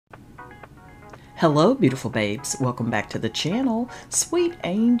Hello, beautiful babes. Welcome back to the channel. Sweet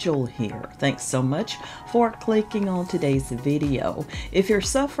Angel here. Thanks so much for clicking on today's video. If you're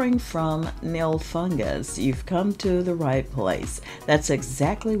suffering from nail fungus, you've come to the right place. That's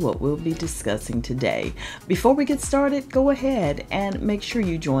exactly what we'll be discussing today. Before we get started, go ahead and make sure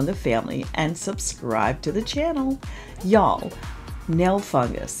you join the family and subscribe to the channel. Y'all, nail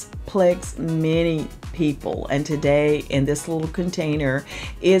fungus plagues many people, and today in this little container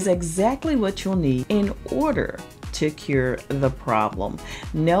is exactly what you'll need in order to cure the problem.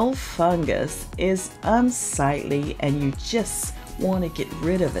 Nail fungus is unsightly and you just want to get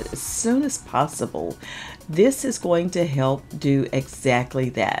rid of it as soon as possible. This is going to help do exactly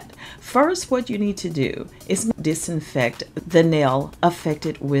that. First, what you need to do is disinfect the nail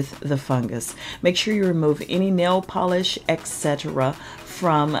affected with the fungus. Make sure you remove any nail polish, etc.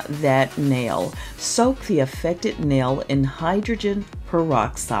 from that nail. Soak the affected nail in hydrogen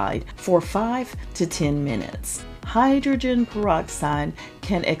peroxide for 5 to 10 minutes. Hydrogen peroxide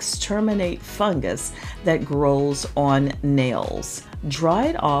can exterminate fungus that grows on nails. Dry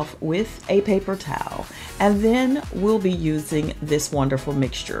it off with a paper towel, and then we'll be using this wonderful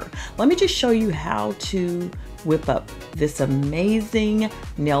mixture. Let me just show you how to whip up this amazing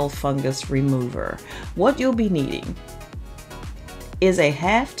nail fungus remover. What you'll be needing is a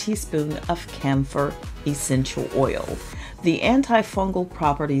 ½ teaspoon of camphor essential oil. The antifungal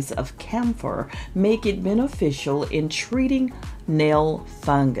properties of camphor make it beneficial in treating nail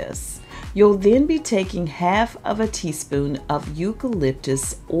fungus. You'll then be taking ½ of a teaspoon of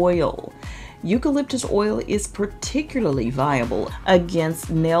eucalyptus oil. Eucalyptus oil is particularly viable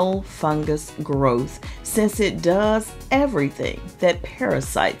against nail fungus growth since it does everything that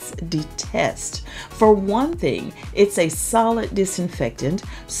parasites detest. For one thing, it's a solid disinfectant,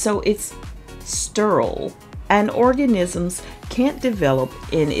 so it's sterile and organisms can't develop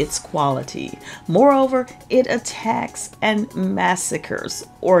in its quality. Moreover, it attacks and massacres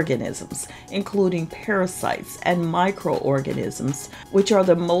organisms, including parasites and microorganisms, which are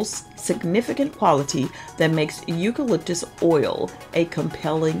the most significant quality that makes eucalyptus oil a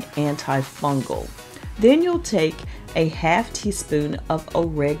compelling antifungal. Then you'll take a ½ teaspoon of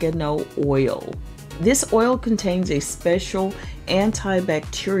oregano oil. This oil contains a special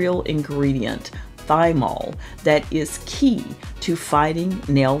antibacterial ingredient, thymol, that is key to fighting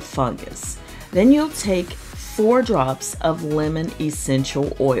nail fungus. Then you'll take 4 drops of lemon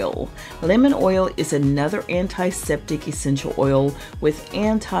essential oil. Lemon oil is another antiseptic essential oil with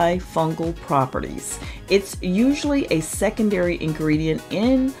antifungal properties. It's usually a secondary ingredient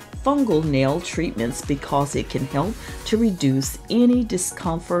in fungal nail treatments because it can help to reduce any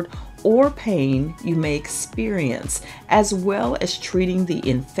discomfort or pain you may experience, as well as treating the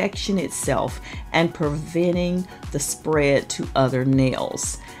infection itself and preventing the spread to other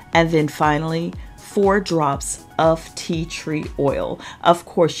nails. And then finally, 4 drops of tea tree oil. Of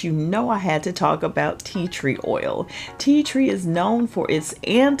course, you know I had to talk about tea tree oil. Tea tree is known for its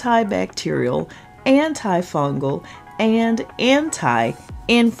antibacterial, antifungal, and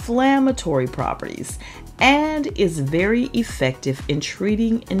anti-inflammatory properties, and is very effective in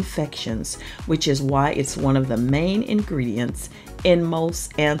treating infections, which is why it's one of the main ingredients in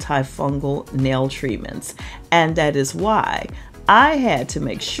most antifungal nail treatments. And that is why I had to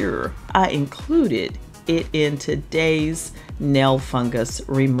make sure I included it in today's nail fungus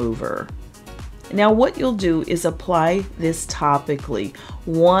remover. Now what you'll do is apply this topically,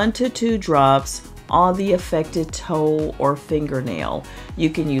 1 to 2 drops on the affected toe or fingernail. You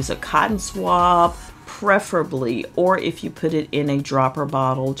can use a cotton swab, preferably, or if you put it in a dropper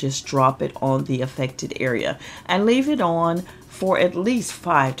bottle, just drop it on the affected area and leave it on for at least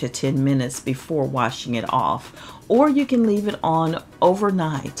 5 to 10 minutes before washing it off. Or you can leave it on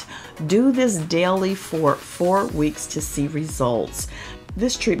overnight. Do this daily for 4 weeks to see results.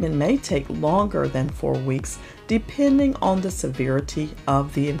 This treatment may take longer than 4 weeks depending on the severity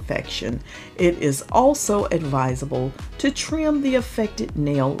of the infection. It is also advisable to trim the affected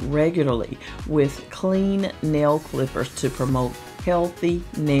nail regularly with clean nail clippers to promote healthy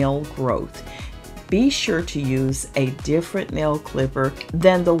nail growth. Be sure to use a different nail clipper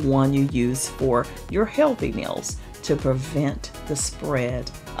than the one you use for your healthy nails to prevent the spread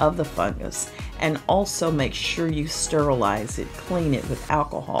of the fungus. And also make sure you sterilize it, clean it with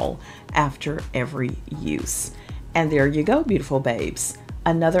alcohol after every use. And there you go, beautiful babes.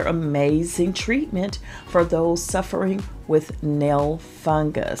 Another amazing treatment for those suffering with nail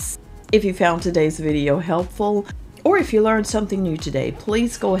fungus. If you found today's video helpful, Or if you learned something new today,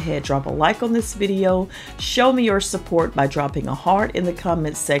 please go ahead, drop a like on this video, show me your support by dropping a heart in the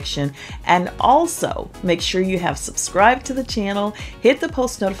comments section, and also make sure you have subscribed to the channel, hit the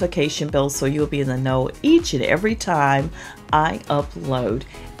post notification bell so you'll be in the know each and every time I upload.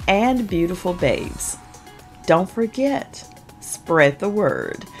 And beautiful babes, don't forget, spread the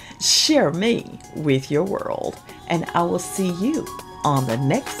word, share me with your world, and I will see you on the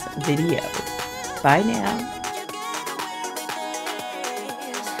next video. Bye now.